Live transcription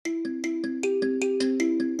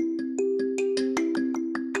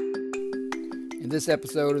this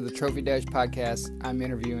episode of the Trophy Dash podcast, I'm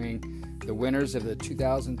interviewing the winners of the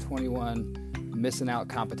 2021 Missing Out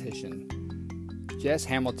competition. Jess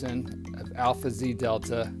Hamilton of Alpha Zeta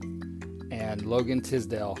Delta and Logan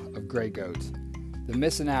Tisdale of Grey Goat. The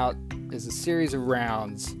Missing Out is a series of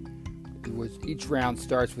rounds, which each round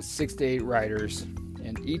starts with 6 to 8 riders,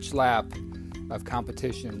 and each lap of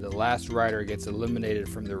competition, the last rider gets eliminated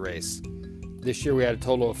from the race. This year we had a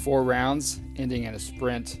total of 4 rounds, ending in a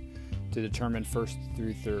sprint to determine first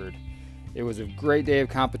through third. It was a great day of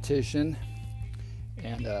competition,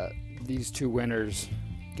 and these 2 winners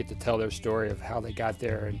get to tell their story of how they got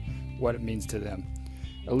there and what it means to them.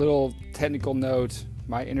 A little technical note,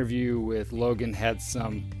 my interview with Logan had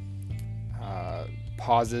some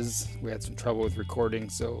pauses. We had some trouble with recording,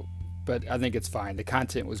 but I think it's fine. The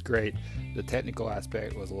content was great. The technical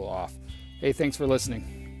aspect was a little off. Hey, thanks for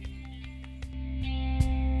listening.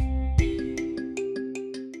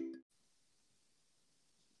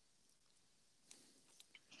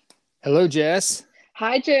 Hello, Jess.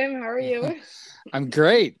 Hi, Jim. How are you? I'm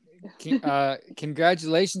great.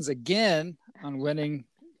 Congratulations again on winning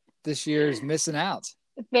this year's Missing Out.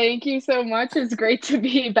 Thank you so much. It's great to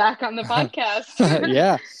be back on the podcast.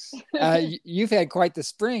 Yeah. You've had quite the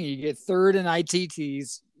spring. You get third in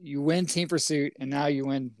ITTs, you win Team Pursuit, and now you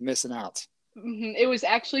win Missing Out. It was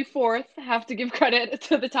actually 4th. I have to give credit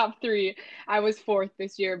to the top 3. I was 4th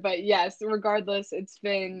this year. But yes, regardless, it's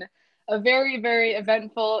been a very, very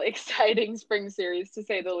eventful, exciting spring series, to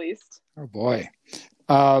say the least. Oh, boy.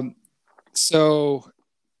 So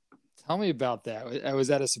tell me about that. I was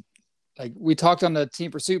at we talked on the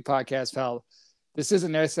Team Pursuit podcast, how this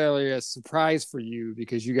isn't necessarily a surprise for you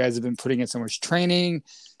because you guys have been putting in so much training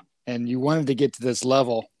and you wanted to get to this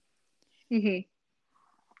level.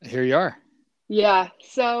 Mm-hmm. Here you are. Yeah.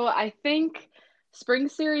 So I think spring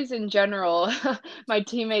series in general, my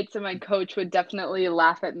teammates and my coach would definitely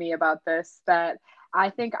laugh at me about this, that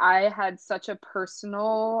I think I had such a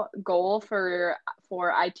personal goal for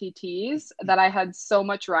ITTs, that I had so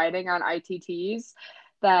much riding on ITTs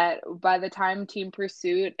that by the time Team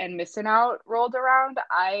Pursuit and Missing Out rolled around,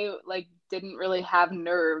 I didn't really have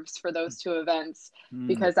nerves for those 2 events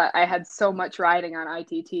because I had so much riding on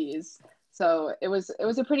ITTs. So it was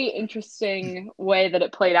a pretty interesting way that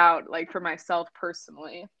it played out, for myself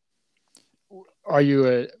personally. Are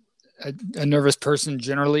you a nervous person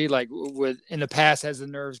generally? In the past, has the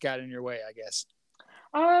nerves got in your way, I guess?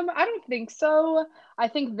 I don't think so. I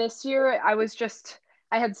think this year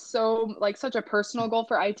I had such a personal goal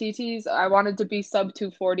for ITTs. I wanted to be sub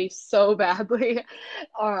 240 so badly.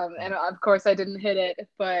 And of course I didn't hit it,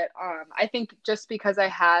 but I think just because I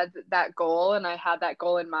had that goal and I had that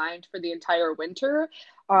goal in mind for the entire winter,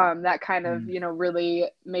 that kind of, really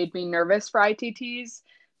made me nervous for ITTs.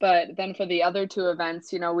 But then for the other 2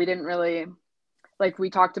 events, we didn't really, like we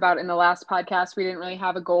talked about in the last podcast, we didn't really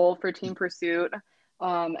have a goal for Team Pursuit.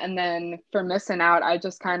 And then for Missing Out, I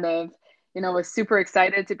just kind of, was super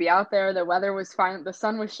excited to be out there. The weather was fine. The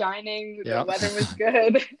sun was shining. Yep. The weather was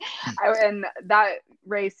good. And that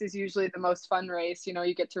race is usually the most fun race.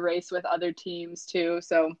 You get to race with other teams too.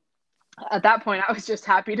 So at that point, I was just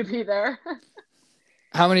happy to be there.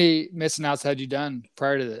 How many Missing Outs had you done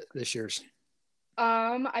prior to this year's?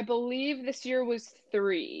 I believe this year was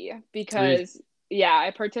 3 because 3. Yeah,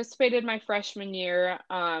 I participated my freshman year.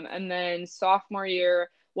 And then sophomore year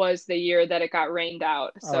was the year that it got rained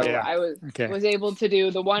out. So I was able to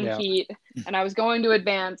do the 1 heat, and I was going to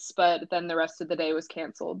advance, but then the rest of the day was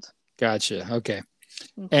canceled. Gotcha. Okay.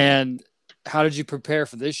 Mm-hmm. And how did you prepare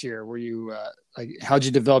for this year? Were you how'd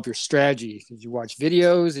you develop your strategy? Did you watch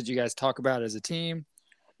videos? Did you guys talk about it as a team?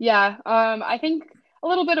 Yeah. I think a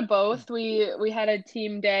little bit of both. We had a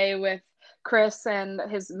team day with Chris and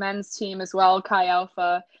his men's team as well, Chi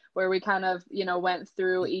Alpha, where we kind of, went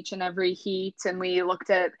through each and every heat, and we looked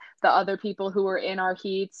at the other people who were in our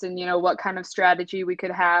heats and, what kind of strategy we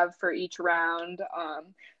could have for each round,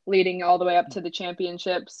 leading all the way up to the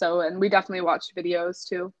championship. So, and we definitely watched videos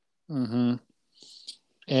too. Mm-hmm.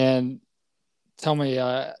 And tell me,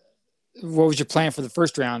 what was your plan for the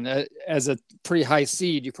first round? As a pretty high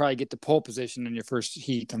seed, you probably get the pole position in your first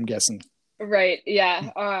heat, I'm guessing. Right. Yeah.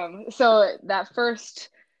 So that first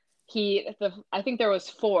heat, I think there was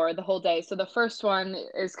 4 the whole day. So the first one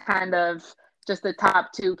is kind of just the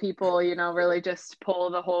top 2 people, really just pull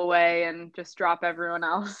the whole way and just drop everyone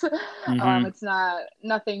else. Mm-hmm. It's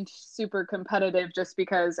nothing super competitive, just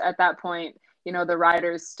because at that point, the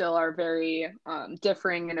riders still are very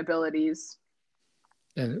differing in abilities.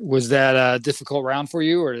 And was that a difficult round for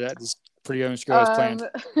you, or did that just pretty much go as planned?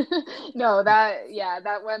 No,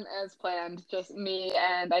 that went as planned. Just me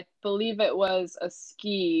and I believe it was a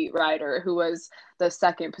ski rider who was the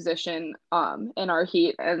second position in our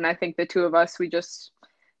heat, and I think the two of us we just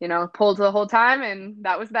pulled the whole time, and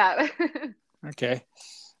that was that. Okay.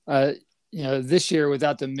 Uh, this year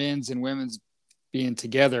without the men's and women's being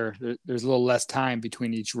together, there's a little less time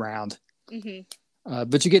between each round. Hmm.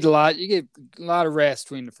 But you get a lot of rest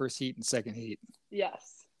between the first heat and second heat.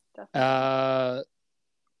 Yes, definitely.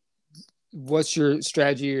 What's your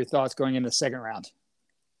strategy or your thoughts going into the second round?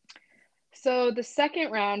 So the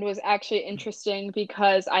second round was actually interesting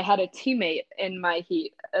because I had a teammate in my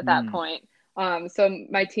heat at that point. So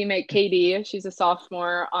my teammate Katie, she's a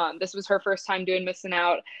sophomore. This was her first time doing missing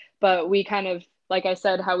out, but we kind of, like I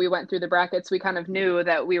said, how we went through the brackets, we kind of knew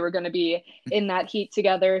that we were going to be in that heat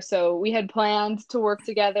together. So we had planned to work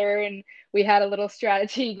together, and we had a little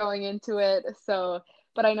strategy going into it. So,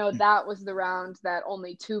 but I know that was the round that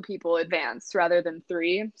only two people advanced rather than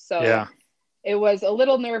three. So Yeah. it was a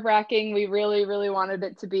little nerve wracking. We really, really wanted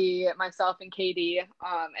it to be myself and Katie.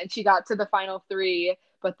 And she got to the final three,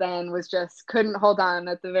 but then was just couldn't hold on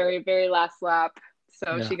at the very, very last lap.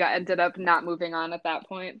 So Yeah. she ended up not moving on at that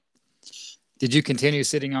point. Did you continue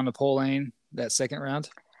sitting on the pole lane that second round?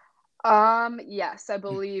 Yes, I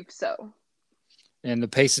believe so. And the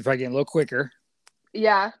pace is probably getting a little quicker.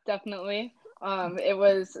 Yeah, definitely. It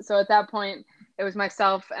was so at that point it was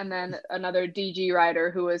myself and then another DG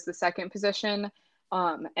rider who was the second position.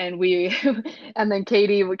 And we and then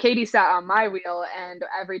Katie sat on my wheel, and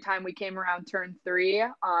every time we came around turn three,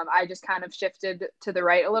 I just kind of shifted to the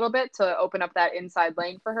right a little bit to open up that inside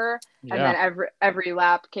lane for her. Yeah. And then every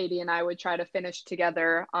lap, Katie and I would try to finish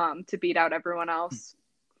together to beat out everyone else.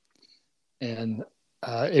 And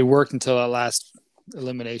it worked until that last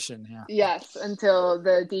elimination. Yeah. Yes, until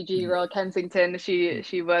the DG girl Kensington,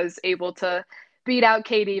 she was able to beat out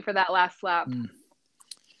Katie for that last lap.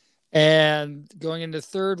 And going into the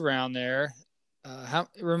third round there,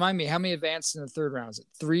 remind me, how many advanced in the third round? Is it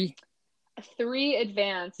 3? 3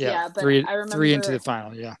 advanced, yeah. But three, I remember 3 into the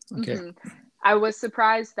final, yeah. Okay. I was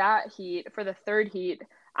surprised that heat, for the third heat,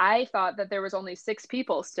 I thought that there was only 6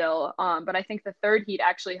 people still, but I think the third heat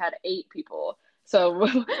actually had 8 people. So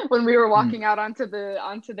when we were walking out onto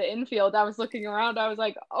the infield, I was looking around. I was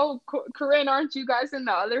like, "Oh, Corinne, aren't you guys in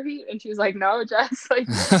the other heat?" And she was like, "No, Jess, like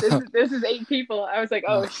this is 8 people." I was like,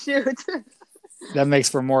 "Oh shoot." That makes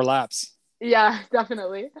for more laps. Yeah,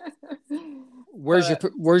 definitely. Where's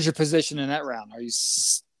your position in that round? Are you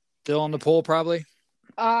still on the pole probably?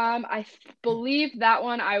 I believe that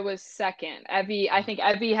one I was second. I think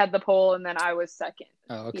Evie had the pole, and then I was second.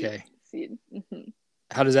 Oh, okay. Mm-hmm.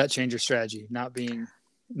 How does that change your strategy? Not being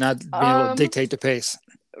able to dictate the pace.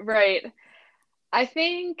 Right. I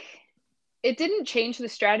think it didn't change the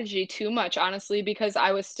strategy too much, honestly, because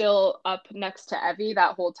I was still up next to Evie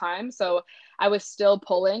that whole time. So I was still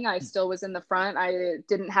pulling. I still was in the front. I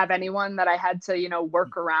didn't have anyone that I had to,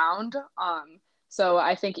 work around. So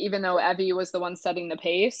I think even though Evie was the one setting the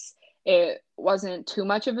pace, it wasn't too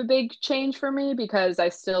much of a big change for me because I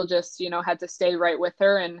still just, had to stay right with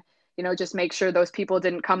her and, just make sure those people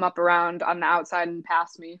didn't come up around on the outside and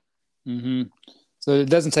pass me. Mm-hmm. So it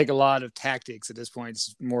doesn't take a lot of tactics at this point.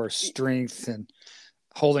 It's more strength and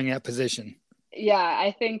holding that position. Yeah,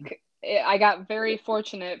 I think I got very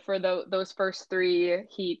fortunate for those first 3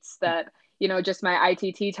 heats that, just my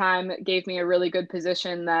ITT time gave me a really good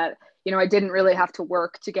position that, I didn't really have to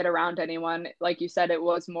work to get around anyone. Like you said, it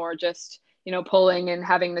was more just, pulling and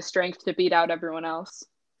having the strength to beat out everyone else.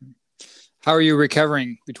 How are you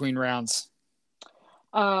recovering between rounds?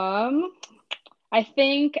 I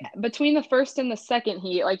think between the first and the second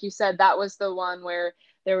heat, like you said, that was the one where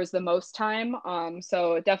there was the most time.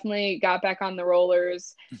 So definitely got back on the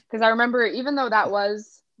rollers because I remember even though that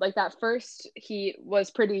was like that first heat was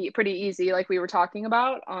pretty easy, like we were talking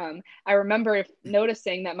about. I remember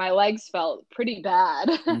noticing that my legs felt pretty bad.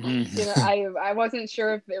 Mm-hmm. I wasn't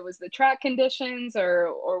sure if it was the track conditions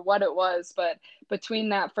or what it was, but between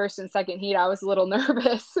that first and second heat, I was a little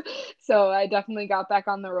nervous. So I definitely got back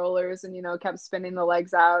on the rollers and, kept spinning the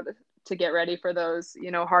legs out to get ready for those,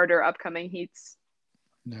 harder upcoming heats.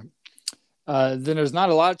 Yeah. Then there's not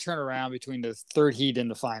a lot of turnaround between the third heat and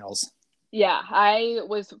the finals. Yeah, I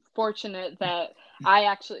was fortunate that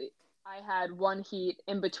I had one heat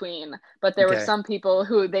in between, but there were some people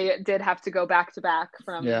who they did have to go back to back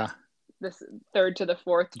from this third to the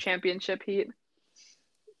fourth championship heat.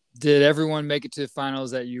 Did everyone make it to the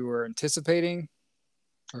finals that you were anticipating?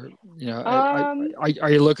 Or, are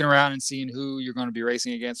you looking around and seeing who you're going to be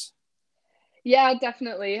racing against? Yeah,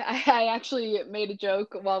 definitely. I actually made a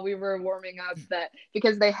joke while we were warming up that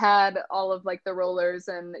because they had all of like the rollers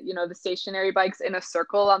and the stationary bikes in a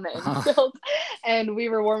circle on the infield, and we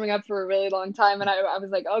were warming up for a really long time, and I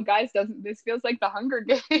was like, "Oh, guys, doesn't this feels like the Hunger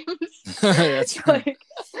Games?" That's right. Like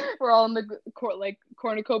we're all in the like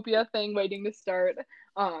cornucopia thing waiting to start.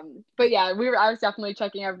 But yeah, I was definitely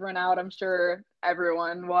checking everyone out. I'm sure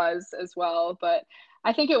everyone was as well, but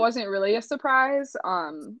I think it wasn't really a surprise.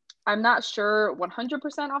 I'm not sure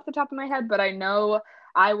 100% off the top of my head, but I know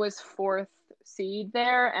I was fourth seed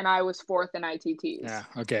there and I was fourth in Yeah. ITTs.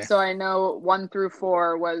 Okay. So I know 1 through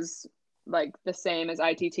 4 was like the same as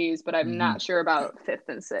ITTs, but I'm Hmm. not sure about fifth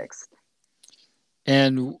and sixth.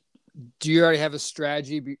 And do you already have a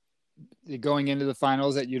strategy going into the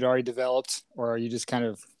finals that you'd already developed, or are you just kind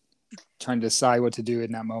of trying to decide what to do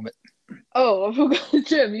in that moment? Oh,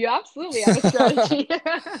 Jim, you absolutely have a strategy.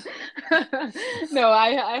 No,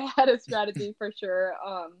 I had a strategy for sure.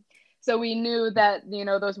 So we knew that,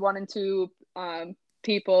 those 1 and 2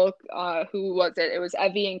 people, who was it? It was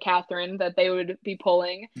Evie and Catherine that they would be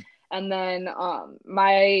pulling. And then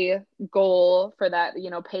my goal for that,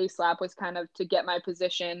 pace lap was kind of to get my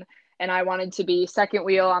position. And I wanted to be second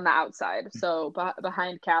wheel on the outside. So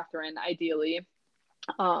behind Catherine, ideally.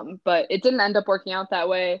 But it didn't end up working out that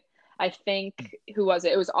way. I think who was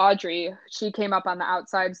it? It was Audrey. She came up on the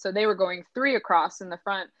outside, so they were going 3 across in the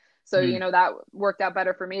front. So Mm. that worked out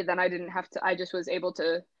better for me. Then I didn't have to. I just was able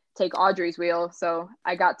to take Audrey's wheel, so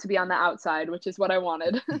I got to be on the outside, which is what I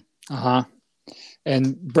wanted. Uh-huh.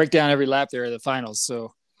 And break down every lap there at the finals.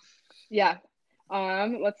 So Yeah.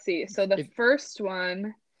 Let's see. So the if first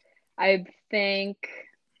one, I think.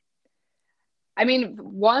 I mean,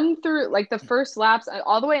 1 through like the first laps,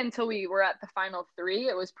 all the way until we were at the final 3,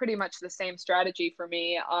 it was pretty much the same strategy for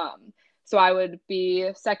me. So I would be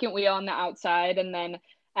second wheel on the outside, and then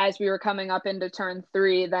as we were coming up into turn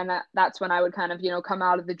 3, then that's when I would kind of come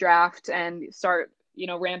out of the draft and start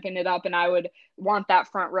ramping it up, and I would want that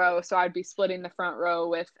front row, so I'd be splitting the front row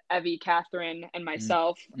with Evie, Catherine, and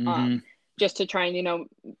myself. mm-hmm. Just to try and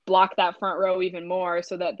block that front row even more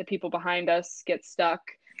so that the people behind us get stuck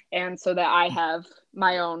and so that I have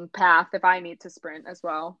my own path if I need to sprint as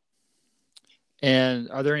well. And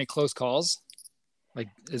are there any close calls? Like,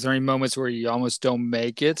 is there any moments where you almost don't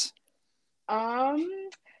make it? Um,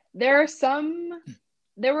 there are some.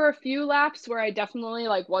 There were a few laps where I definitely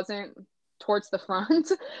like wasn't towards the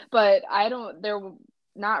front, but I don't. There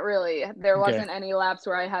not really. There Okay. wasn't any laps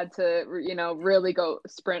where I had to really go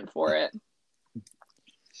sprint for it.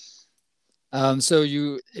 So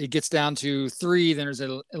it gets down to 3, then there's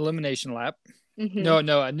an elimination lap. Mm-hmm.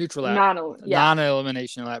 No, a neutral lap, Yeah.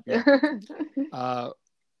 non-elimination lap. Yeah.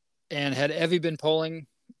 And had Evie been polling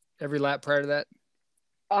every lap prior to that?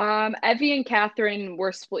 Evie and Catherine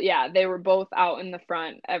were split. Yeah, they were both out in the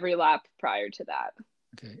front every lap prior to that.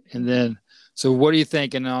 Okay. And then, so what are you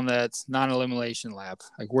thinking on that non-elimination lap?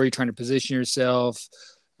 Like, where are you trying to position yourself?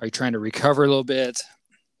 Are you trying to recover a little bit?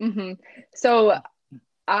 Mm-hmm. So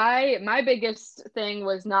my biggest thing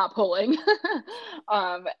was not pulling.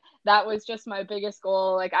 um, that was just my biggest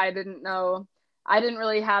goal. Like I didn't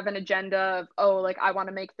really have an agenda of, oh, like I want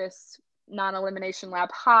to make this non-elimination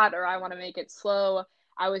lap hot or I want to make it slow.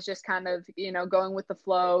 I was just kind of, going with the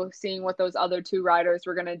flow, seeing what those other 2 riders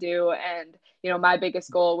were going to do. And, my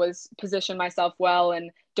biggest goal was position myself well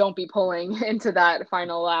and don't be pulling into that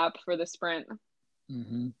final lap for the sprint.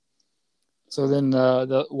 Mm-hmm. So then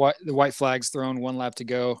the white flag's thrown, 1 lap to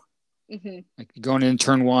go. Mm-hmm. Like going in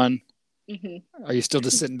turn 1. Mm-hmm. Are you still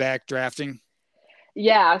just sitting back drafting?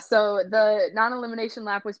 Yeah, so the non-elimination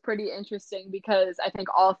lap was pretty interesting because I think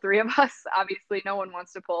all 3 of us, obviously no one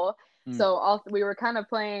wants to pull. Mm. So we were kind of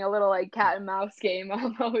playing a little like cat and mouse game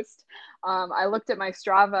almost. I looked at my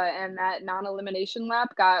Strava and that non-elimination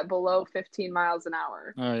lap got below 15 miles an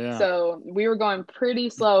hour. Oh yeah. So we were going pretty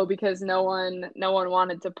slow because no one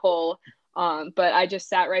wanted to pull. But I just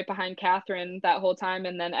sat right behind Catherine that whole time,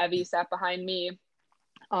 and then Evie sat behind me.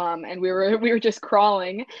 And we were just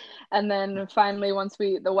crawling, and then finally once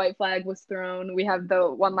the white flag was thrown, we had the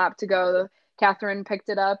 1 lap to go. Catherine picked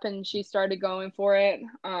it up and she started going for it.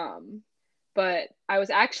 But I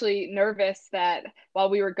was actually nervous that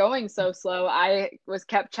while we were going so slow, I was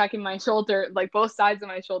kept checking my shoulder, like both sides of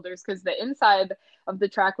my shoulders, because the inside of the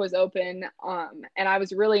track was open. And I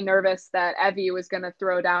was really nervous that Evie was going to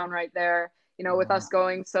throw down right there. With us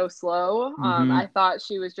going so slow, Mm-hmm. I thought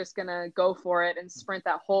she was just going to go for it and sprint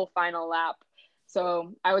that whole final lap.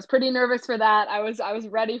 So I was pretty nervous for that. I was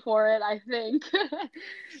ready for it, I think.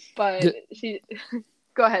 But she,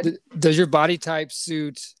 go ahead. Does your body type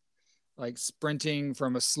suit like sprinting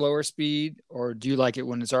from a slower speed, or do you like it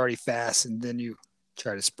when it's already fast and then you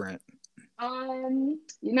try to sprint?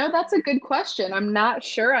 That's a good question. I'm not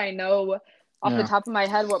sure I know off the Yeah. top of my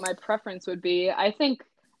head what my preference would be. I think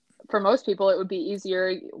for most people it would be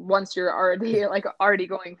easier once you're already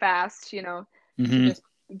going fast, to Mm-hmm. just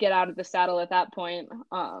get out of the saddle at that point.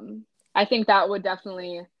 I think that would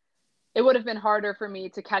definitely it would have been harder for me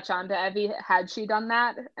to catch on to Evie had she done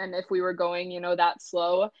that. And if we were going, that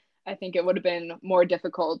slow, I think it would have been more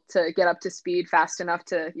difficult to get up to speed fast enough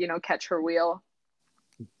to, catch her wheel.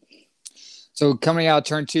 So coming out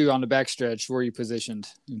turn 2 on the backstretch, where are you positioned?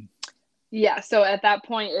 Yeah. So at that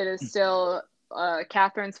point, it is still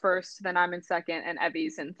Catherine's first, then I'm in second, and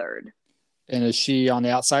Evie's in third. And is she on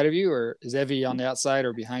the outside of you, or is Evie on the outside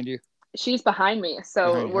or behind you? She's behind me. So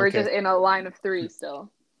Behind you. we're Okay. just in a line of 3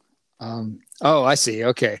 still. Oh, I see.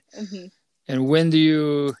 Okay. Mm-hmm. And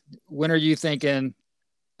when are you thinking,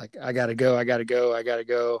 like, I gotta go? Like, do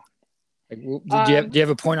you have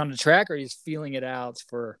a point on the track, or are you just feeling it out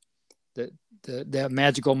for that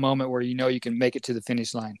magical moment where you can make it to the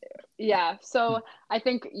finish line? Yeah, so I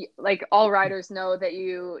think like all riders know that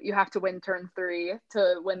you have to win turn 3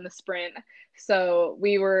 to win the sprint. So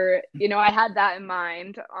we were, I had that in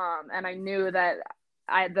mind, and I knew that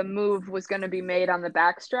the move was going to be made on the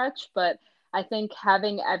backstretch. But I think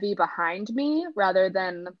having Evie behind me rather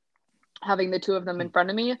than having the two of them in front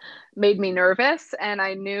of me made me nervous, and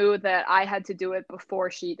I knew that I had to do it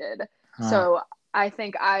before she did. So I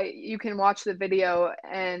think you can watch the video,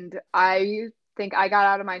 and I think I got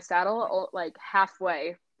out of my saddle like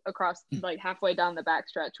halfway down the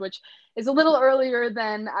backstretch, which is a little earlier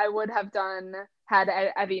than I would have done had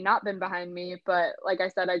Evie not been behind me. But like I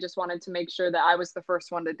said, I just wanted to make sure that I was the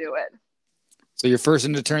first one to do it. So you're first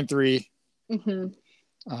into turn 3.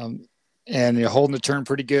 Mm-hmm. And you're holding the turn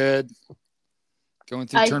pretty good. Going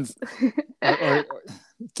through turn.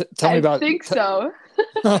 Tell me about. I think so.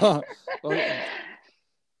 Well,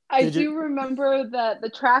 I do remember that the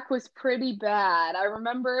track was pretty bad. I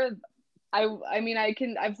remember, I've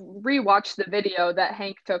rewatched the video that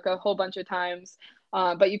Hank took a whole bunch of times,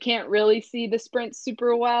 but you can't really see the sprint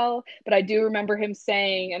super well. But I do remember him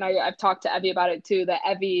saying, and I've talked to Evie about it too, that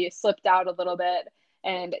Evie slipped out a little bit.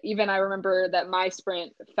 And even I remember that my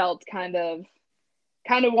sprint felt kind of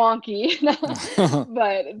wonky,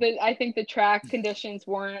 but I think the track conditions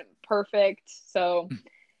weren't perfect. So,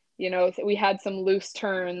 we had some loose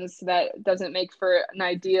turns that doesn't make for an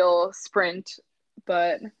ideal sprint,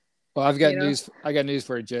 but well, I've got news. I got news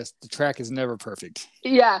for you, Jess. The track is never perfect.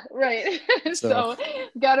 Yeah, right. So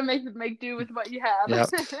got to make do with what you have. Yeah,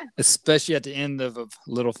 especially at the end of a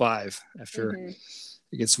Little 5 after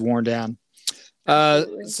it gets worn down.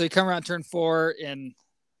 So you come around turn 4, and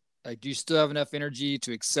like, do you still have enough energy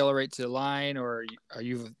to accelerate to the line, or are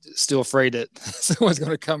you still afraid that someone's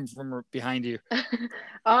going to come from behind you?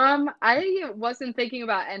 I wasn't thinking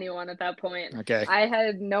about anyone at that point. Okay. I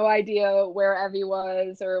had no idea where Evie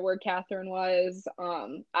was or where Catherine was.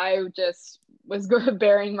 I just was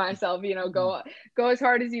bearing myself, go as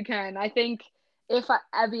hard as you can. I think if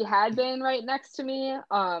Evie had been right next to me,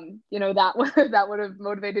 that would have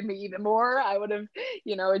motivated me even more. I would have,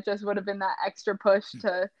 it just would have been that extra push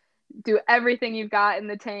to do everything you've got in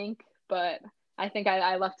the tank. But I think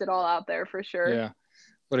I left it all out there for sure. Yeah.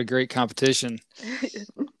 What a great competition.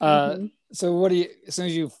 So what do you, as soon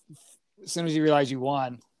as you realize you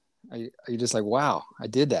won, are you just like, wow, I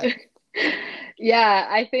did that? Yeah,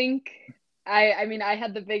 I think I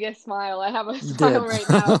had the biggest smile. I have a smile right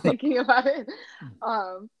now thinking about it.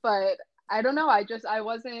 But I don't know. I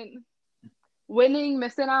wasn't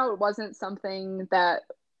missing out wasn't something that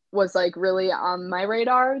was like really on my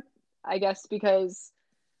radar, I guess, because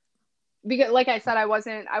like I said, I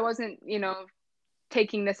wasn't,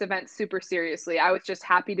 taking this event super seriously. I was just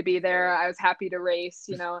happy to be there. I was happy to race,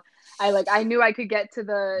 I knew I could get to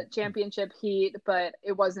the championship heat, but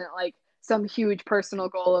it wasn't like some huge personal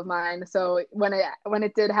goal of mine. So when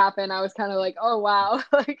it did happen, I was kind of like, oh wow,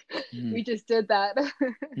 like we just did that.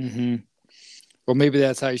 Mm-hmm. Well, maybe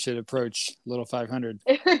that's how you should approach Little 500.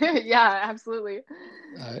 Yeah, absolutely.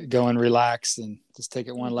 Go and relax and just take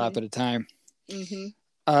it one lap at a time.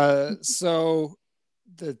 So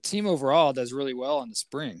the team overall does really well in the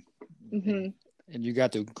spring. And you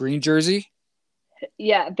got the green jersey?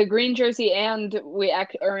 Yeah, the green jersey, and we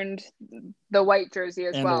earned the white jersey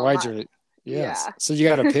as well. And the white jersey. Yes. Yeah. So you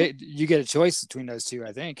got to pick. You get a choice between those two,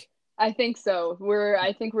 I think. I think so.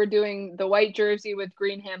 I think we're doing the white jersey with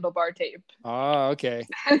green handlebar tape. Oh, okay.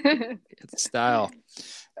 It's style.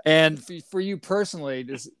 And for you personally,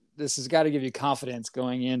 this has got to give you confidence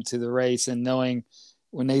going into the race and knowing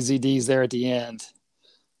when AZD's there at the end.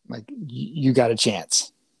 like you got a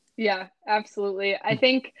chance. Yeah, absolutely. I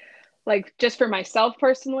think like just for myself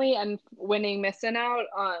personally and winning missing out,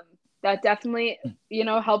 that definitely,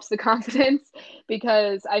 helps the confidence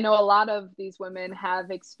because I know a lot of these women have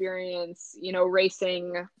experience,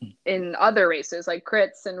 racing in other races like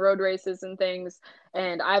crits and road races and things.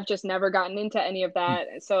 And I've just never gotten into any of that.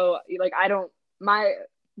 So like I don't my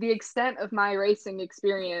the extent of my racing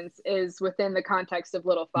experience is within the context of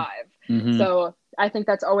Little Five. Mm-hmm. So I think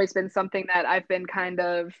that's always been something that I've been kind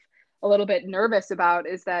of a little bit nervous about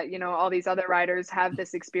is that, all these other riders have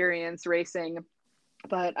this experience racing.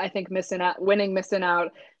 But I think winning missing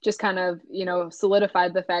out just kind of,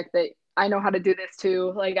 solidified the fact that I know how to do this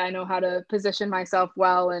too. Like I know how to position myself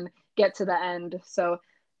well and get to the end. So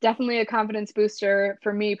definitely a confidence booster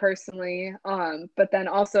for me personally. But then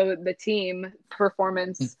also the team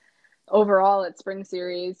performance overall at Spring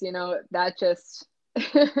Series, that just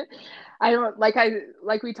I don't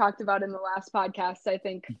like we talked about in the last podcast. I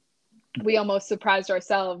think we almost surprised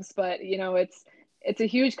ourselves, but it's a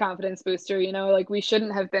huge confidence booster. Like we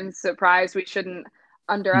shouldn't have been surprised. We shouldn't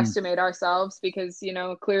underestimate ourselves because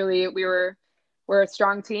clearly we're a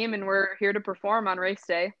strong team and we're here to perform on race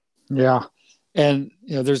day. Yeah, and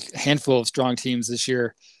there's a handful of strong teams this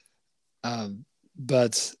year,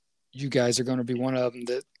 but you guys are going to be one of them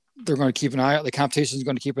that they're going to keep an eye on. The competition is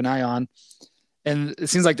going to keep an eye on, and it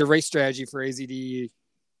seems like the race strategy for AZD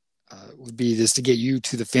would be just to get you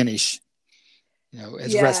to the finish,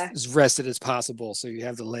 as rested as possible, so you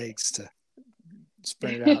have the legs to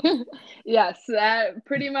sprint it out. Yes, that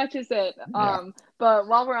pretty much is it. Yeah. But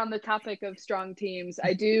while we're on the topic of strong teams,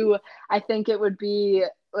 I think it would be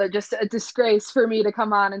just a disgrace for me to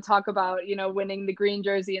come on and talk about, winning the green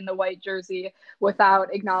jersey and the white jersey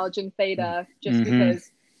without acknowledging Theta, just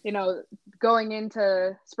because, going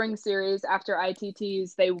into Spring Series after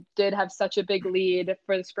ITTs, they did have such a big lead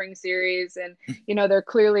for the Spring Series. And, they're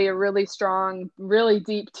clearly a really strong, really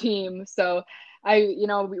deep team. So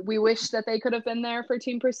we wish that they could have been there for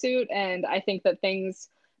Team Pursuit. And I think that things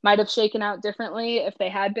might have shaken out differently if they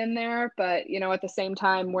had been there. But, at the same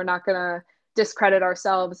time, we're not going to discredit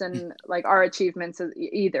ourselves and like our achievements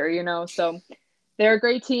either, so they're a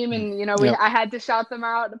great team. And, I had to shout them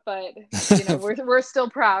out, but, we're still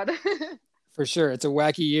proud. For sure. It's a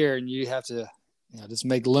wacky year and you have to, just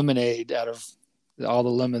make lemonade out of all the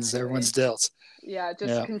lemons everyone's dealt. Yeah,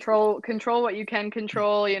 just control what you can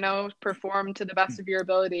control, perform to the best of your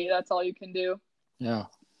ability. That's all you can do. Yeah.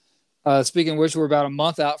 Speaking of which, we're about a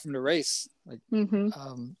month out from the race.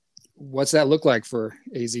 What's that look like for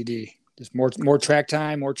AZD? Just more track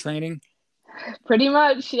time, more training? Pretty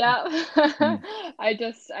much, yeah. I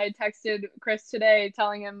texted Chris today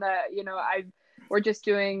telling him that, we're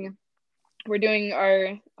doing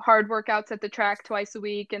our hard workouts at the track twice a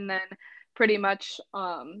week, and then pretty much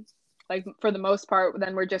like for the most part,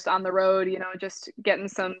 then we're just on the road, just getting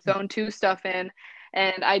some zone 2 stuff in.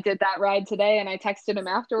 And I did that ride today and I texted him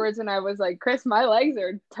afterwards and I was like, Chris, my legs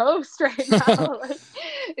are toast right now. Like,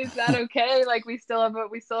 is that okay? Like we still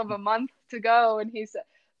have a month to go. And he said,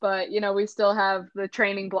 but we still have the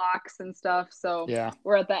training blocks and stuff. So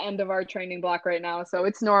we're at the end of our training block right now. So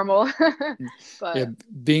it's normal. But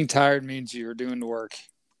being tired means you're doing the work.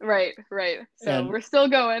 Right. So we're still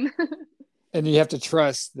going. And you have to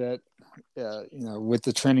trust that, with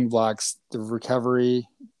the training blocks, the recovery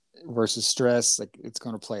versus stress, like it's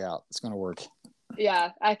going to play out. It's going to work.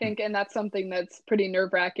 Yeah, I think, and that's something that's pretty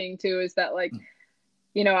nerve-wracking too, is that like,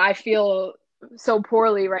 I feel so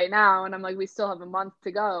poorly right now and I'm like, we still have a month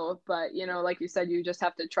to go, but like you said, you just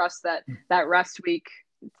have to trust that rest week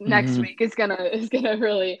next week is gonna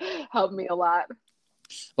really help me a lot.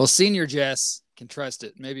 Well, senior Jess can trust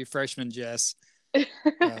it. Maybe freshman Jess,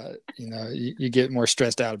 you get more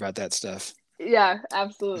stressed out about that stuff. Yeah,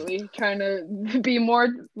 absolutely. Trying to be more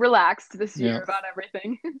relaxed this year about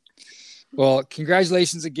everything. Well,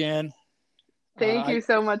 congratulations again. Thank you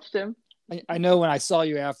so much, Tim. I know when I saw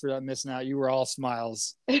you after that missing out, you were all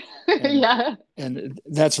smiles. And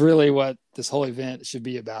that's really what this whole event should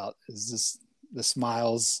be about, is this the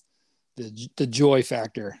smiles, the joy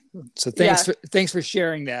factor. So thanks for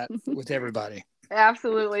sharing that with everybody.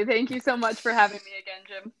 Absolutely. Thank you so much for having me again,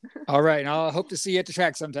 Jim. All right. And I'll hope to see you at the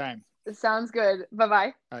track sometime. Sounds good.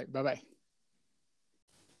 Bye-bye. All right. Bye-bye.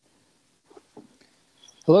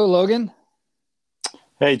 Hello, Logan.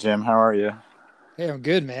 Hey, Jim. How are you? Hey, I'm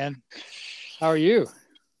good, man. How are you?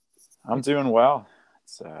 I'm doing well.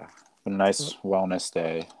 It's been a nice wellness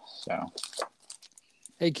day. So,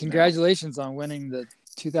 hey, congratulations on winning the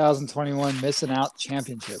 2021 Missing Out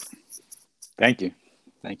Championship. Thank you.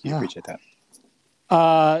 Yeah. Appreciate that.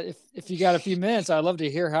 if you got a few minutes, I'd love to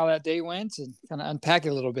hear how that day went and kind of unpack it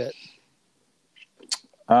a little bit.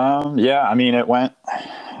 Yeah, I mean, it went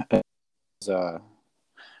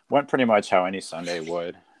pretty much how any Sunday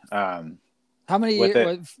would. How many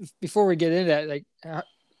years, before we get into that, like,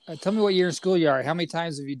 tell me what year in school you are. How many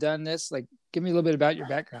times have you done this? Like, give me a little bit about your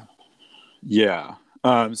background. Yeah.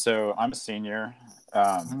 So I'm a senior.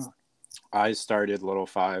 I started Little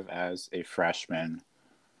Five as a freshman.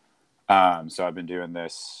 So I've been doing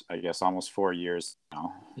this, I guess, almost 4 years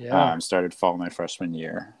now. Yeah. Started fall my freshman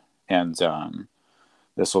year, and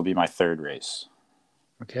this will be my third race.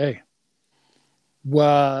 Okay.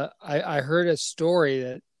 Well, I heard a story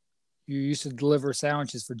that you used to deliver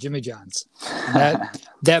sandwiches for Jimmy John's. And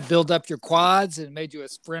that built up your quads and made you a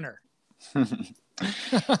sprinter.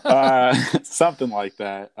 Something like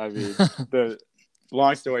that. I mean, the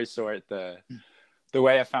long story short, the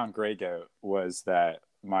way I found Grey Goat was that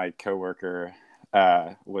my coworker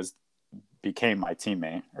became my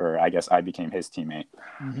teammate, or I guess I became his teammate,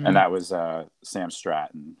 and that was Sam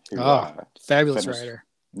Stratton. Who, fabulous rider.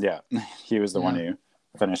 Yeah, he was the one who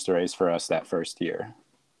finished the race for us that first year.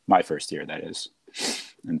 My first year, that is,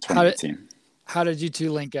 in 2018. How did you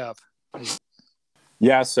two link up?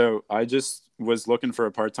 Yeah, so I just was looking for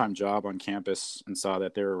a part-time job on campus and saw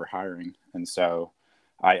that they were hiring, and so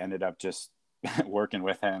I ended up just working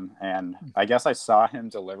with him. And I guess I saw him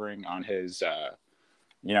delivering on his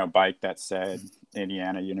bike that said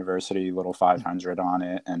Indiana University Little 500 on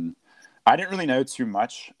it, and I didn't really know too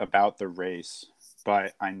much about the race,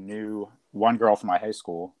 but I knew one girl from my high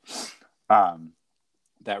school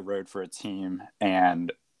that rode for a team,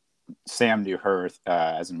 and Sam knew her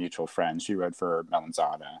as a mutual friend. She rode for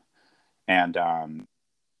Melanzana, and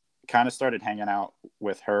kind of started hanging out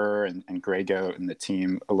with her and Grey Goat and the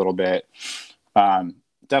team a little bit.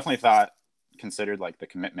 Definitely considered like the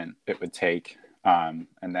commitment it would take. And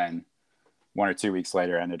then 1 or 2 weeks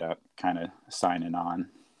later, ended up kind of signing on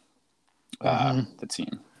the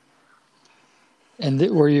team. And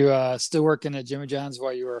were you still working at Jimmy John's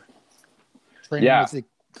while you were training with the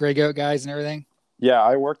Grey Goat guys and everything? Yeah,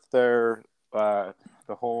 I worked there my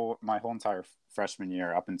whole entire freshman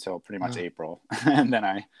year up until pretty much April, and then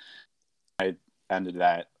I ended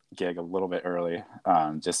that gig a little bit early,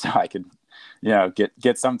 just so I could,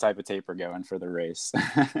 get some type of taper going for the race.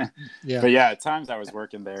 Yeah. But yeah, at times I was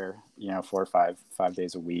working there, 4 or 5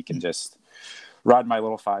 days a week, and just riding my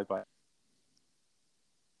Little Five bike.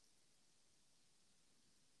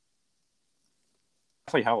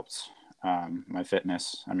 Definitely helped my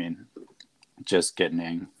fitness. I mean, just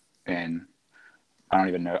getting in, I don't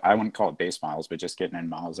even know, I wouldn't call it base miles, but just getting in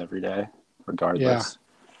miles every day, regardless.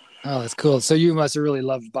 Yeah. Oh, that's cool. So you must have really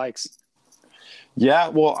loved bikes. Yeah.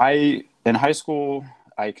 Well, in high school,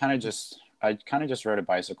 I kind of just rode a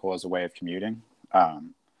bicycle as a way of commuting.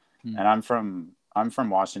 And I'm from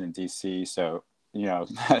Washington, D.C., so,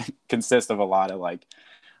 consists of a lot of like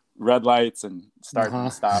red lights and starting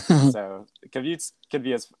and stopping. So commutes could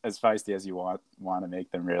be as feisty as you want to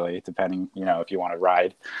make them, really, depending, if you want to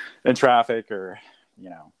ride in traffic or,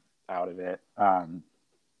 out of it.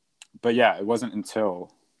 But yeah, it wasn't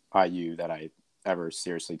until IU that I ever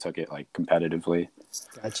seriously took it like competitively.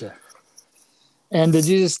 Gotcha. And did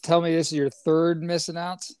you just tell me this is your third missing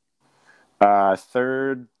out?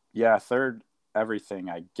 Third everything,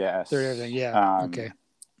 I guess. Third everything, yeah. Okay.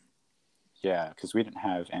 Yeah, because we didn't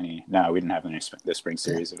have any the spring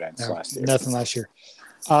series events last year. Nothing last year.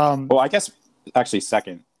 Well, I guess actually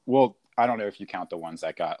second. Well, I don't know if you count the ones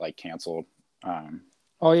that got like canceled.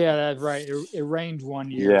 Oh yeah, that's right. It rained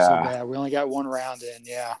one year, so bad. We only got one round in.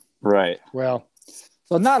 Yeah. Right. Well,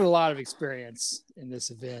 so not a lot of experience in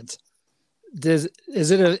this event.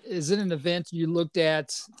 Is it an event you looked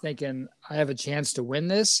at thinking I have a chance to win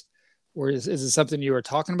this, or is it something you were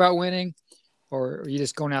talking about winning, or are you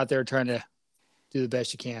just going out there trying to do the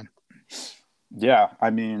best you can? Yeah,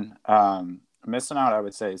 I mean, missing out, I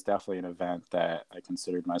would say, is definitely an event that I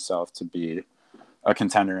considered myself to be a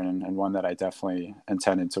contender in, and one that I definitely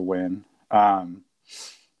intended to win.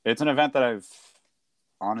 It's an event that I've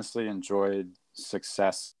honestly enjoyed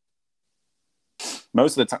success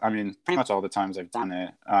most of the time. I mean, pretty much all the times I've done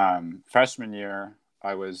it. Freshman year,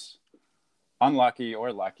 I was unlucky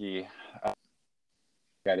or lucky.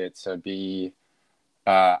 Get it to be.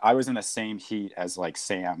 I was in the same heat as like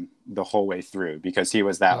Sam the whole way through, because he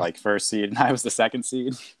was that like first seed and I was the second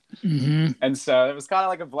seed. Mm-hmm. And so it was kind of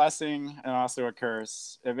like a blessing and also a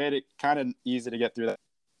curse. It made it kind of easy to get through that,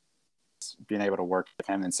 being able to work with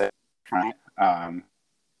him and say,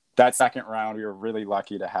 that second round, we were really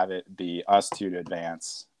lucky to have it be us two to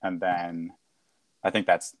advance. And then I think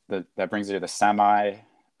that brings you to the semi.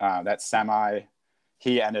 That semi,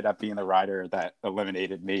 he ended up being the rider that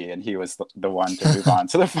eliminated me, and he was the one to move on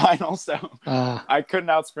to the final. So I couldn't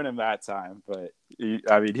outsprint him that time, but he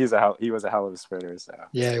was a hell of a sprinter. So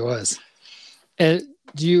yeah, he was. And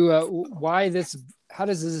do you how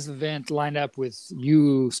does this event line up with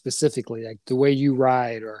you specifically, like the way you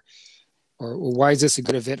ride, or why is this a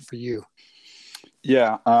good event for you?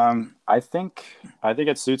 Yeah, I think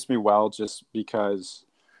it suits me well just because,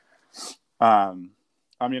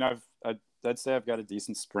 I'd say I've got a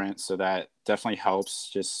decent sprint, so that definitely helps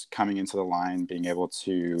just coming into the line, being able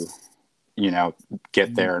to,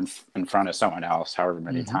 get there in front of someone else, however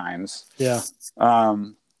many times. Yeah.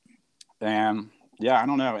 And yeah, I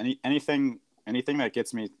don't know, anything that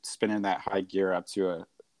gets me spinning that high gear up to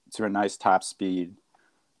a nice top speed.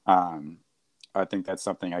 I think that's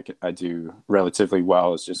something I do relatively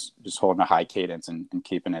well, is just holding a high cadence and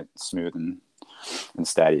keeping it smooth and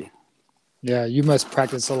steady. Yeah, you must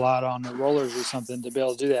practice a lot on the rollers or something to be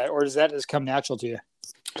able to do that, or does that just come natural to you?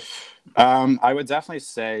 I would definitely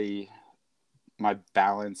say my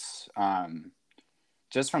balance,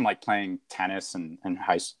 just from like playing tennis and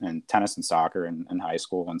tennis and soccer in high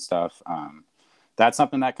school and stuff. That's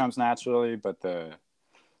something that comes naturally, but the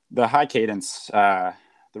high cadence,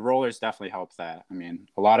 the rollers definitely help that. I mean,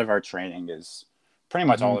 a lot of our training is pretty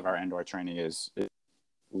much all of our indoor training is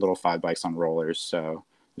little 5 bikes on rollers. So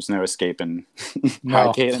there's no escaping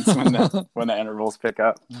high cadence when the intervals pick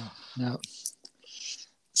up. No.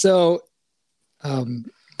 So,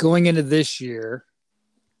 going into this year,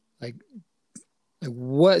 like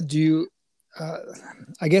what do you,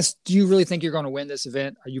 I guess, do you really think you're going to win this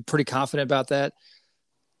event? Are you pretty confident about that?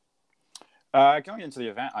 Going into the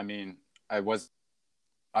event, I mean, I wasn't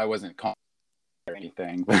confident or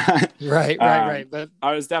anything. But, right. But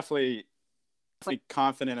I was definitely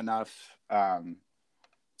confident enough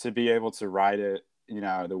to be able to ride it,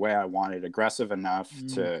 the way I wanted, aggressive enough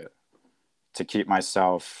to keep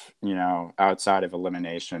myself, outside of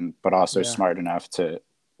elimination, but also smart enough to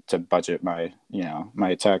budget my, my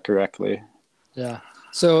attack correctly. Yeah.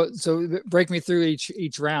 So break me through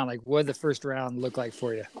each round. Like, what did the first round look like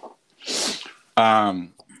for you?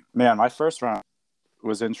 Man, my first round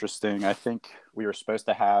was interesting. I think we were supposed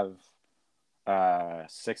to have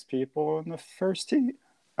 6 people in the first heat.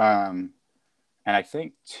 And I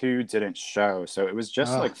think 2 didn't show. So it was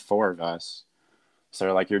just like 4 of us.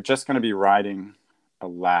 So like, you're just going to be riding a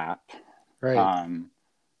lap. Right.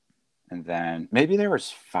 And then maybe there was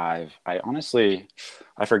 5. I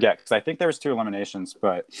forget, because I think there was 2 eliminations,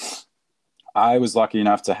 but I was lucky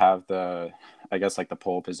enough to have the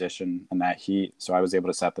pole position in that heat. So I was able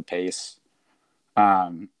to set the pace.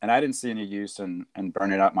 And I didn't see any use in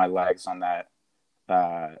burning up my legs on that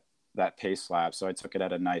pace lap. So I took it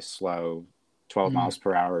at a nice slow 12 miles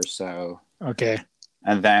per hour or so. Okay.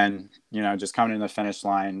 And then, just coming to the finish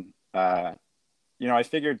line, I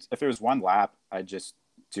figured if it was 1 lap, I'd just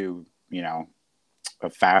do, a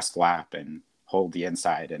fast lap and hold the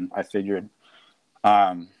inside. And I figured,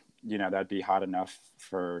 that'd be hot enough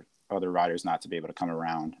for other riders not to be able to come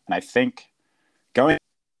around. And I think going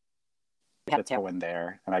had a tailwind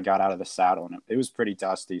there, and I got out of the saddle, and it was pretty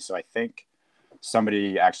dusty. So I think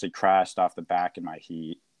somebody actually crashed off the back in my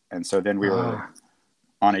heat. And so then we were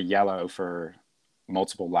on a yellow for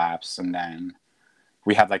multiple laps. And then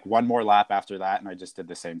we had like 1 more lap after that. And I just did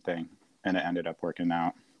the same thing, and it ended up working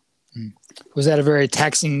out. Was that a very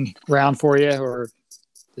taxing round for you, or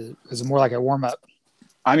was it more like a warm up?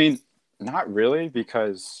 I mean, not really,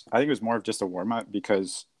 because I think it was more of just a warm up,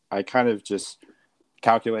 because I kind of just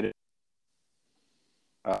calculated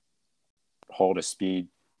hold a speed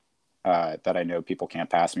that I know people can't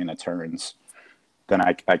pass me in the turns. Then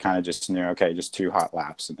I kind of just knew, okay, just 2 hot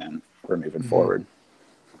laps, and then we're moving forward.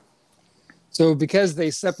 So because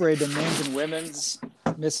they separated the men's and women's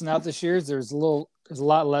missing out this year, there's a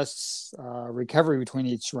lot less recovery between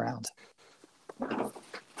each round.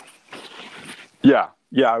 Yeah,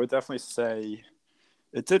 I would definitely say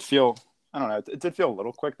it did feel, I don't know, it did feel a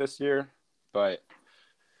little quick this year, but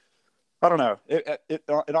I don't know.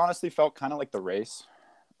 It honestly felt kind of like the race.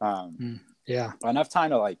 Yeah. Enough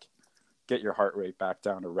time to like get your heart rate back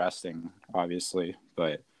down to resting, obviously,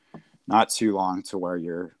 but not too long to where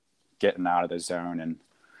you're getting out of the zone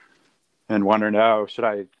and wondering, oh, should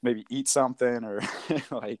I maybe eat something or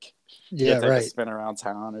like take a spin around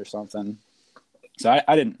town or something. So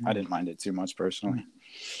I didn't mind it too much personally.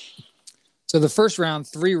 So the first round,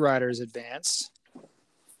 3 riders advanced.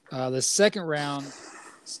 The second round,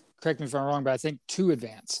 correct me if I'm wrong, but I think 2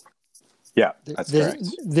 advanced. Yeah, that's correct.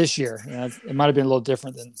 This year. It might have been a little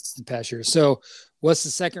different than past years. So What's the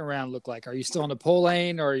second round look like? Are you still on the pole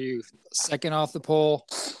lane, or are you second off the pole?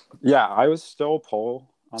 Yeah, I was still pole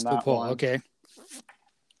on Still that pole. one. Okay.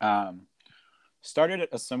 Started it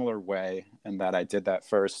a similar way in that I did that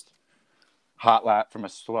first hot lap from a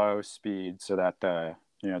slow speed so that the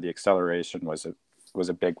acceleration was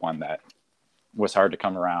a big one that was hard to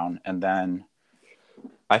come around. And then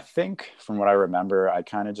I think from what I remember, I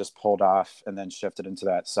kind of just pulled off and then shifted into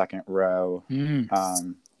that second row.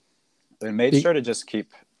 And made sure to just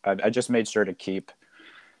keep, I just made sure to keep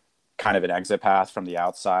kind of an exit path from the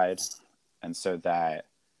outside. And so that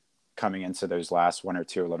coming into those last one or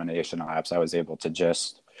two elimination laps, I was able to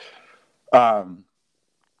just burn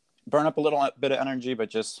up a little bit of energy, but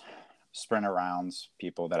just sprint around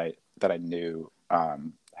people that I knew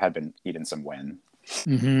had been eating some wind.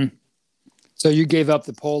 Mm-hmm. So you gave up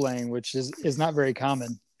the pole lane, which is not very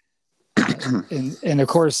common. And of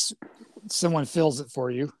course, someone fills it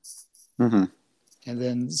for you. Mm-hmm. And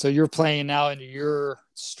then, so you're playing now into your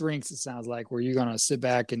strengths, it sounds like, where you're going to sit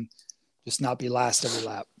back and just not be last every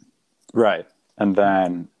lap. Right. And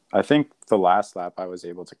then I think the last lap I was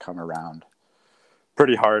able to come around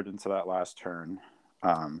pretty hard into that last turn.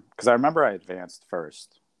 Because I remember I advanced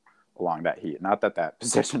first along that heat. Not that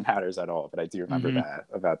position matters at all, but I do remember that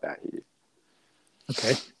about that heat.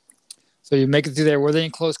 Okay. So you make it through there. Were they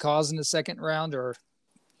in close calls in the second round, or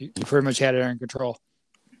you pretty much had it under control?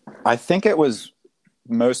 I think it was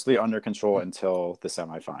mostly under control until the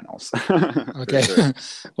semifinals. Okay. Sure.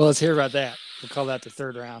 Well, let's hear about that. We'll call that the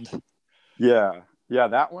third round. Yeah.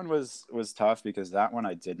 That one was tough because that one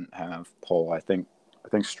I didn't have pole. I think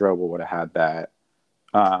Strobel would have had that.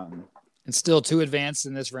 And still 2 advanced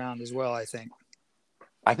in this round as well, I think.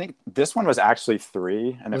 I think this one was actually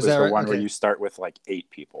 3, and it was the right? one Okay. where you start with like 8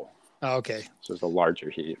 people. Oh, okay. So it's a larger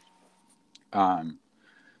heat.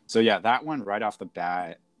 So yeah, that one right off the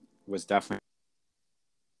bat was definitely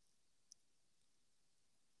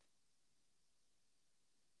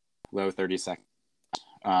low 30 seconds.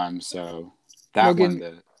 So that Logan,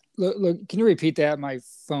 one. Look, can you repeat that? My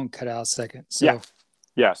phone cut out a second. So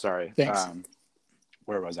Yeah. Sorry. Thanks.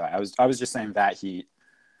 Where was I? I was just saying that heat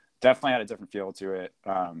definitely had a different feel to it.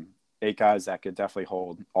 8 guys that could definitely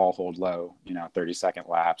hold low, 30-second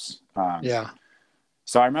laps. Yeah.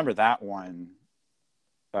 So I remember that one.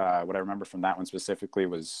 What I remember from that one specifically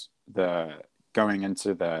was going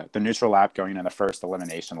into the neutral lap, going into the first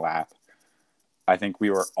elimination lap. I think we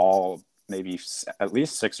were all maybe at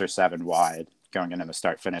least 6 or 7 wide going into the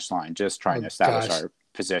start-finish line, just trying to establish our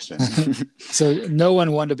position. So no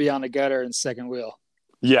one wanted to be on the gutter in second wheel.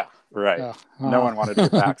 Yeah, right. No one wanted to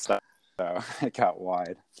get backstop, so it got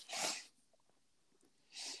wide.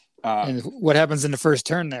 And what happens in the first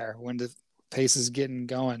turn there when the pace is getting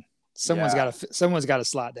going? Someone's got to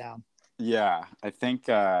slot down. Yeah, I think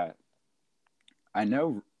I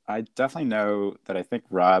definitely know that I think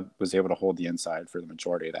Rob was able to hold the inside for the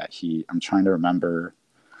majority of that heat. I'm trying to remember.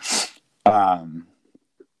 I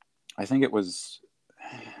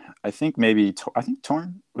think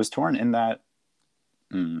Torn was Torn in that.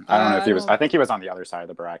 I don't know if he was. I think he was on the other side of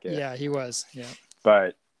the bracket. Yeah, he was. Yeah.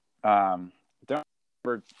 But don't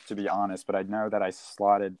remember, to be honest, but I know that I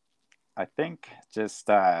slotted, I think, just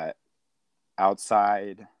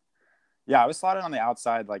outside. Yeah, I was slotted on the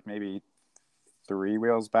outside, like maybe 3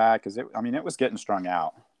 wheels back, because it was getting strung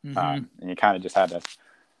out. And you kind of just had to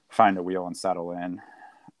find a wheel and settle in.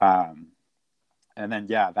 And then,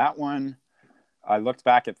 that one, I looked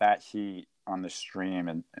back at that heat on the stream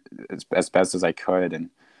and as best as I could. And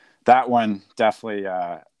that one definitely,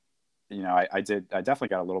 I definitely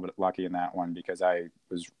got a little bit lucky in that one because I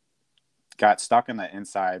got stuck in the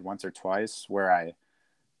inside once or twice where I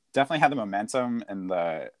definitely had the momentum and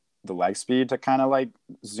the leg speed to kind of like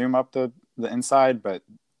zoom up the inside, but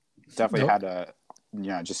definitely had to,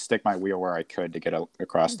 just stick my wheel where I could to get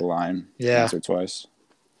across the line once or twice.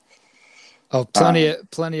 Oh,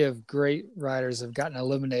 plenty of great riders have gotten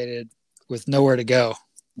eliminated with nowhere to go.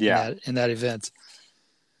 Yeah, in that event.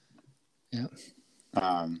 Yeah.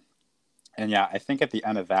 And I think at the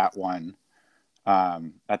end of that one,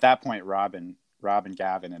 at that point, Rob and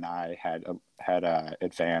Gavin and I had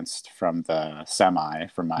advanced from the semi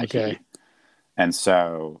from my heat, and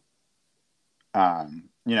so,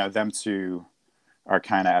 them two are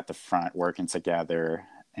kind of at the front working together,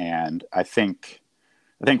 and I think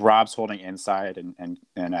Rob's holding inside, and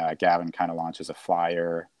Gavin kind of launches a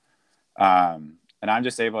flyer, and I'm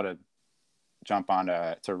just able to jump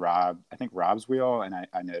onto Rob. I think Rob's wheel, and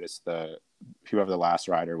I noticed whoever the last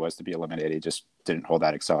rider was to be eliminated just didn't hold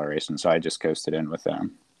that acceleration, so I just coasted in with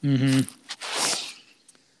them. Mm-hmm.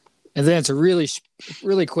 And then it's a really,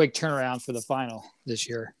 really quick turnaround for the final this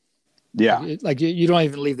year. Yeah. Like you don't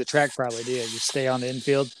even leave the track probably, do you? You stay on the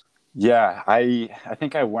infield. Yeah, I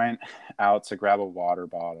think I went out to grab a water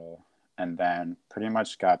bottle and then pretty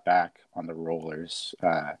much got back on the rollers.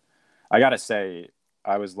 I gotta say,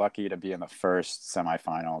 I was lucky to be in the first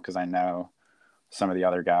semifinal because I know some of the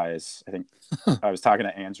other guys. I think I was talking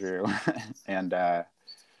to Andrew and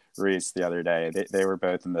Reese the other day. They were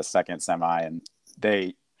both in the second semi, and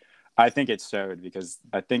I think it showed because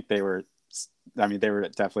I think they were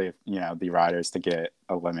definitely, the riders to get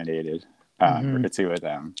eliminated. Or two of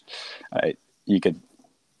them. You could,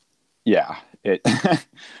 yeah. It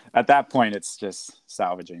at that point, it's just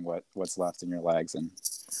salvaging what's left in your legs and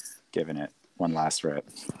giving it one last rip.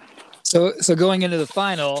 So going into the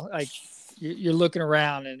final, like you're looking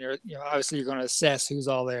around and obviously you're going to assess who's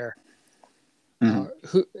all there.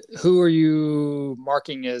 Mm-hmm. Who are you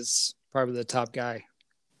marking as probably the top guy?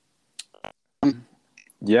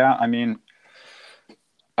 Yeah, I mean,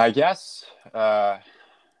 I guess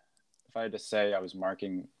if I had to say, I was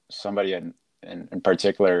marking somebody in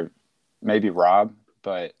particular, maybe Rob,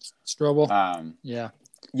 but Strobel. Yeah,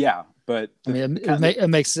 but I mean, it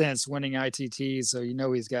makes sense winning ITT, so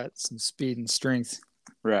he's got some speed and strength.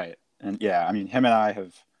 Right, and yeah, I mean, him and I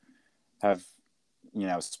have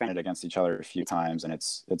sprinted against each other a few times, and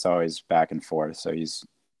it's always back and forth. So he's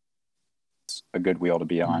a good wheel to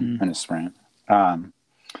be on in a sprint.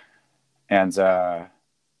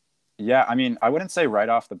 Yeah, I mean, I wouldn't say right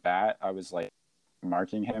off the bat I was like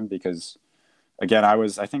marking him because, again, I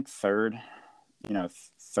was, I think, third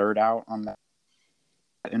out on that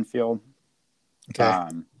infield. Okay.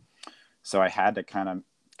 So I had to kind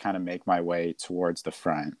of make my way towards the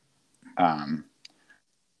front. And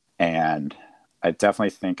I definitely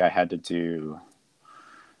think I had to do,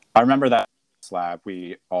 I remember that lap,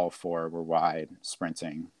 we all four were wide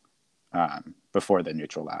sprinting before the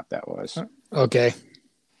neutral lap that was. Okay.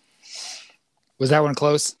 Was that one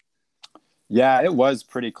close? Yeah, it was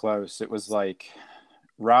pretty close. It was like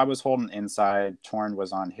Rob was holding inside. Torn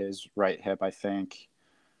was on his right hip, I think.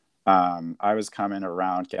 I was coming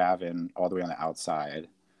around Gavin all the way on the outside.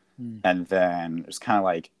 And then it was kind of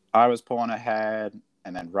like I was pulling ahead,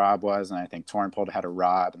 and then Rob was, and I think Torn pulled ahead of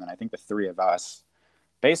Rob. And then I think the three of us,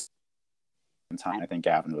 basically in time, I think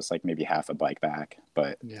Gavin was like maybe half a bike back,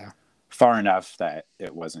 but yeah, far enough that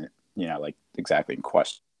it wasn't, like exactly in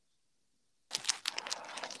question.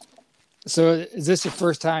 So is this your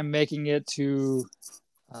first time making it to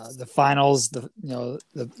the finals, the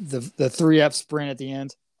 3F sprint at the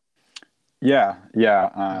end? Yeah.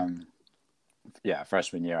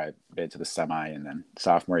 Freshman year I made it to the semi, and then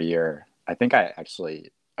sophomore year, I think I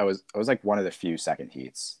was like one of the few second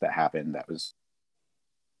heats that happened that was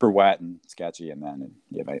super wet and sketchy, and then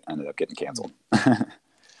I ended up getting canceled.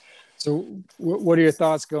 So what are your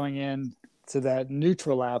thoughts going in to that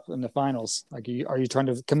neutral lap in the finals? Like, are you trying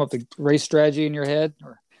to come up with a race strategy in your head?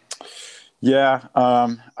 Or? Yeah,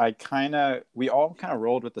 we all kind of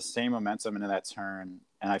rolled with the same momentum into that turn,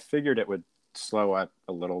 and I figured it would slow up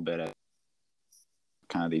a little bit at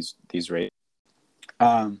kind of these races.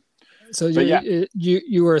 So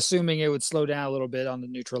you were assuming it would slow down a little bit on the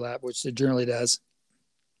neutral lap, which it generally does.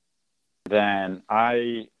 Then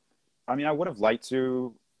I would have liked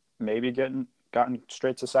to maybe gotten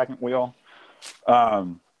straight to second wheel. I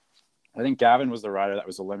think Gavin was the rider that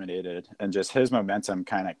was eliminated, and just his momentum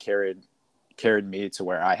kind of carried me to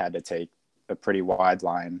where I had to take a pretty wide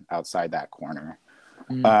line outside that corner.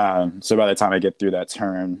 So by the time I get through that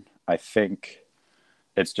turn, I think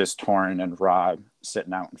it's just Torn and Rob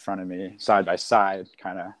sitting out in front of me side by side,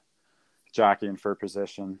 kind of jockeying for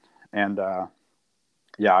position. And I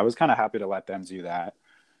was kind of happy to let them do that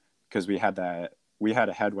because we had a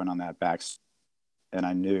headwind on that back, and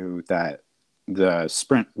I knew that the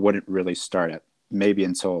sprint wouldn't really start at maybe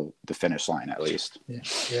until the finish line at least.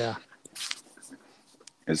 Yeah.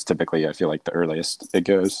 Is typically, I feel like, the earliest it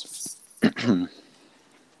goes.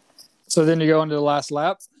 So then you go into the last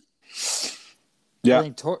lap. Yeah. I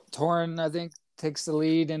think Torn, takes the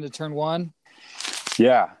lead into turn one.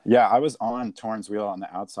 Yeah. I was on Torn's wheel on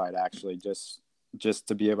the outside, actually, just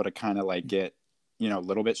to be able to kind of like get, a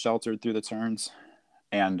little bit sheltered through the turns.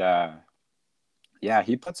 And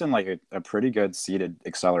he puts in like a pretty good seated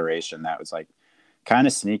acceleration that was like kind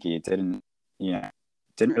of sneaky. It didn't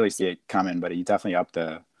really see it coming, but he definitely upped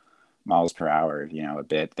the miles per hour, a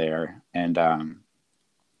bit there. And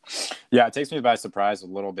it takes me by surprise a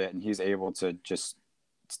little bit, and he's able to just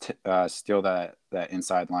steal that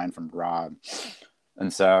inside line from Rob.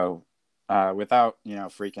 And so without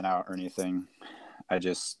freaking out or anything, I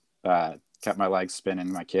just kept my legs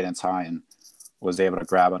spinning, my cadence high, and was able to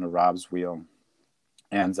grab onto Rob's wheel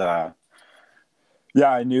and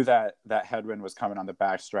Yeah, I knew that headwind was coming on the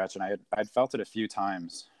back stretch, and I'd felt it a few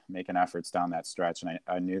times making efforts down that stretch, and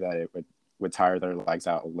I knew that it would tire their legs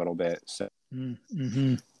out a little bit. So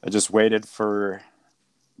Mm-hmm. I just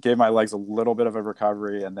gave my legs a little bit of a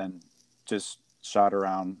recovery, and then just shot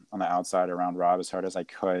around on the outside around Rob as hard as I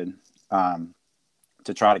could,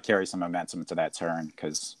 to try to carry some momentum into that turn,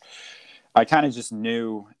 because I kind of just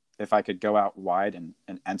knew if I could go out wide and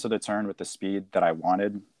enter the turn with the speed that I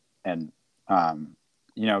wanted, and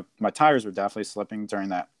my tires were definitely slipping during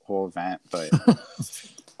that whole event, but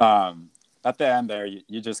at the end there,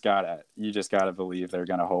 you just gotta believe they're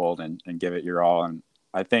gonna hold and give it your all. And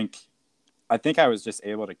I think I was just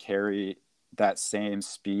able to carry that same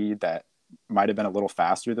speed that might have been a little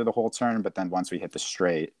faster through the whole turn, but then once we hit the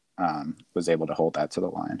straight, was able to hold that to the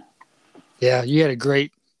line. Yeah, you had a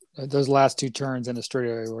great those last two turns in the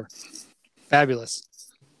straightaway were fabulous.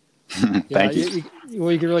 Thank you.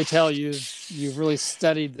 You can really tell you've really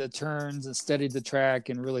studied the turns and studied the track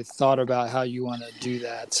and really thought about how you want to do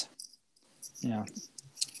that. Yeah.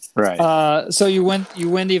 Right. So you win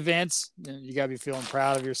the events. You got to be feeling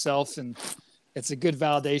proud of yourself, and it's a good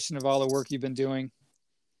validation of all the work you've been doing.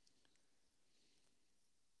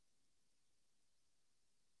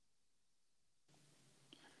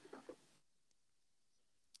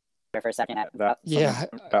 For a second. About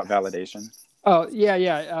validation. Oh,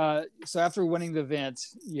 yeah. So after winning the event,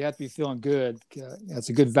 you have to be feeling good. That's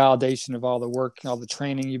a good validation of all the work, all the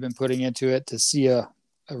training you've been putting into it to see a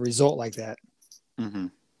result like that. Mm-hmm.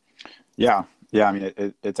 Yeah. I mean,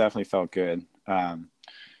 it definitely felt good. I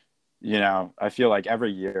feel like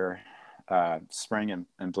every year, spring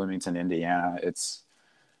in Bloomington, Indiana,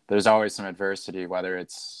 there's always some adversity, whether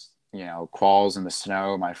it's, quals in the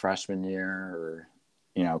snow my freshman year, or,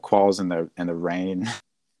 quals in the rain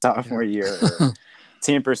sophomore year, or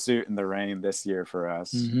team pursuit in the rain this year for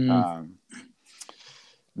us. Mm-hmm.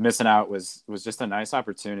 Missing out was just a nice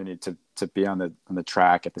opportunity to be on the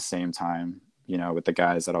track at the same time, with the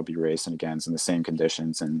guys that I'll be racing against in the same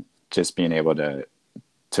conditions, and just being able to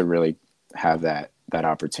really have that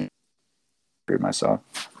opportunity to prove myself.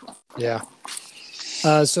 Yeah.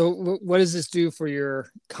 So what does this do for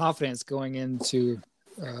your confidence going into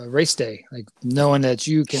race day? Like knowing that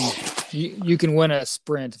you can win a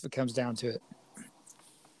sprint if it comes down to it.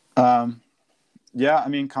 Yeah, I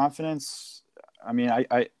mean, confidence, I mean,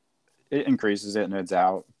 it increases it, no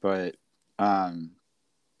doubt, but I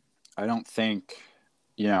don't think,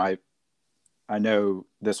 I know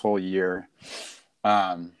this whole year,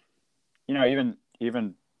 even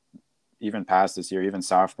past this year, even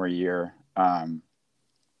sophomore year,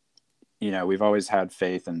 we've always had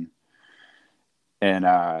faith in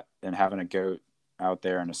having a goat out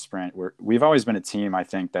there in a sprint. We've always been a team, I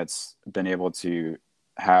think, that's been able to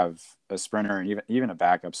have a sprinter and even a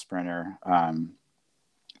backup sprinter.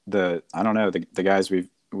 The guys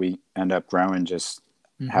we end up growing just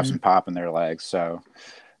have some pop in their legs. So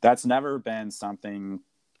that's never been something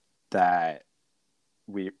that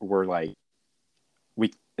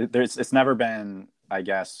it's never been, I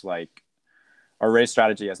guess, like, our race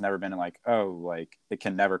strategy has never been like, oh, like it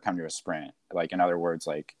can never come to a sprint. Like, in other words,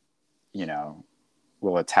 like,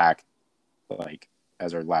 we'll attack like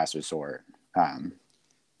as our last resort.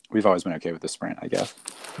 We've always been okay with the sprint, I guess.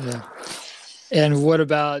 Yeah. And what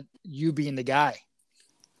about you being the guy?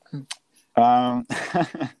 Yeah,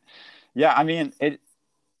 I mean,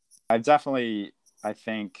 I definitely, I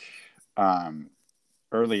think,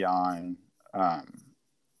 early on,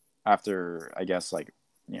 after, I guess, like,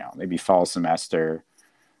 maybe fall semester,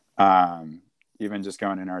 even just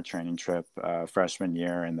going in our training trip, freshman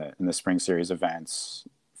year in the spring series events,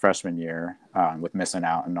 freshman year, with missing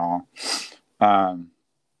out and all.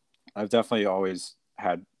 I've definitely always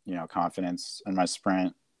had, confidence in my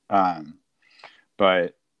sprint.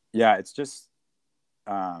 But yeah, it's just,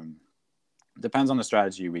 depends on the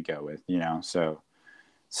strategy we go with, so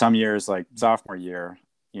some years, like sophomore year,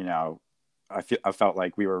 I felt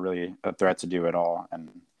like we were really a threat to do it all. And,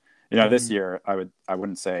 this year I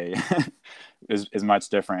wouldn't say is much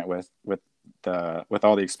different with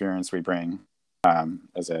all the experience we bring,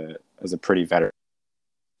 as a pretty veteran.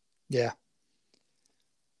 Yeah.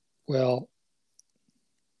 Well,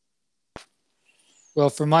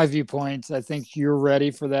 from my viewpoint, I think you're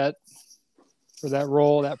ready for that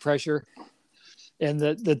role, that pressure, and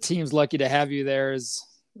the team's lucky to have you there as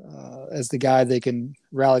the guy they can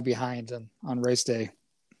rally behind on race day.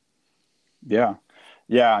 Yeah.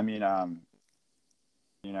 I mean, I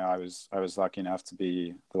was lucky enough to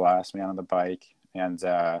be the last man on the bike, and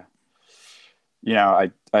I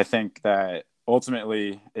think that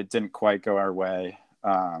ultimately it didn't quite go our way.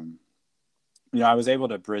 I was able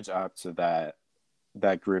to bridge up to that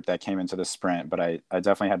that group that came into the sprint, but I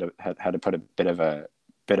definitely had to put a bit of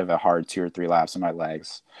a hard 2 or 3 laps on my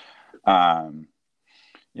legs.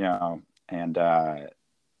 You know, and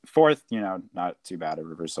fourth, you know, not too bad of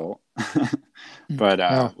a result, but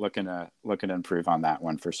looking to improve on that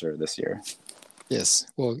one for sure this year. Yes.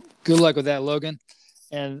 Well, good luck with that, Logan.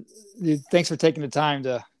 And thanks for taking the time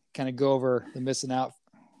to kind of go over the missing out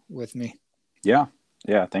with me. Yeah.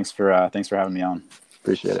 Thanks for having me on.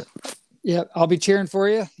 Appreciate it. Yeah, I'll be cheering for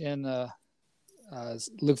you, and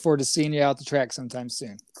look forward to seeing you out the track sometime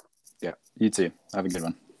soon. Yeah, you too. Have a good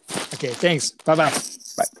one. Okay, thanks. Bye-bye.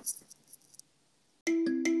 Bye.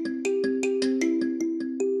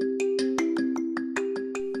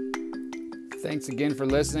 Thanks again for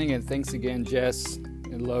listening, and thanks again, Jess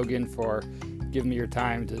and Logan, for giving me your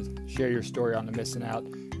time to share your story on the missing out.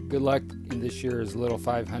 Good luck in this year's Little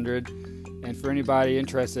 500. And for anybody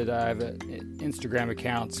interested, I have an Instagram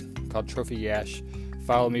account called Trophy Yash.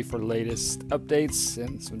 Follow me for the latest updates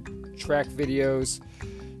and some track videos.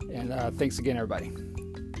 And thanks again, everybody.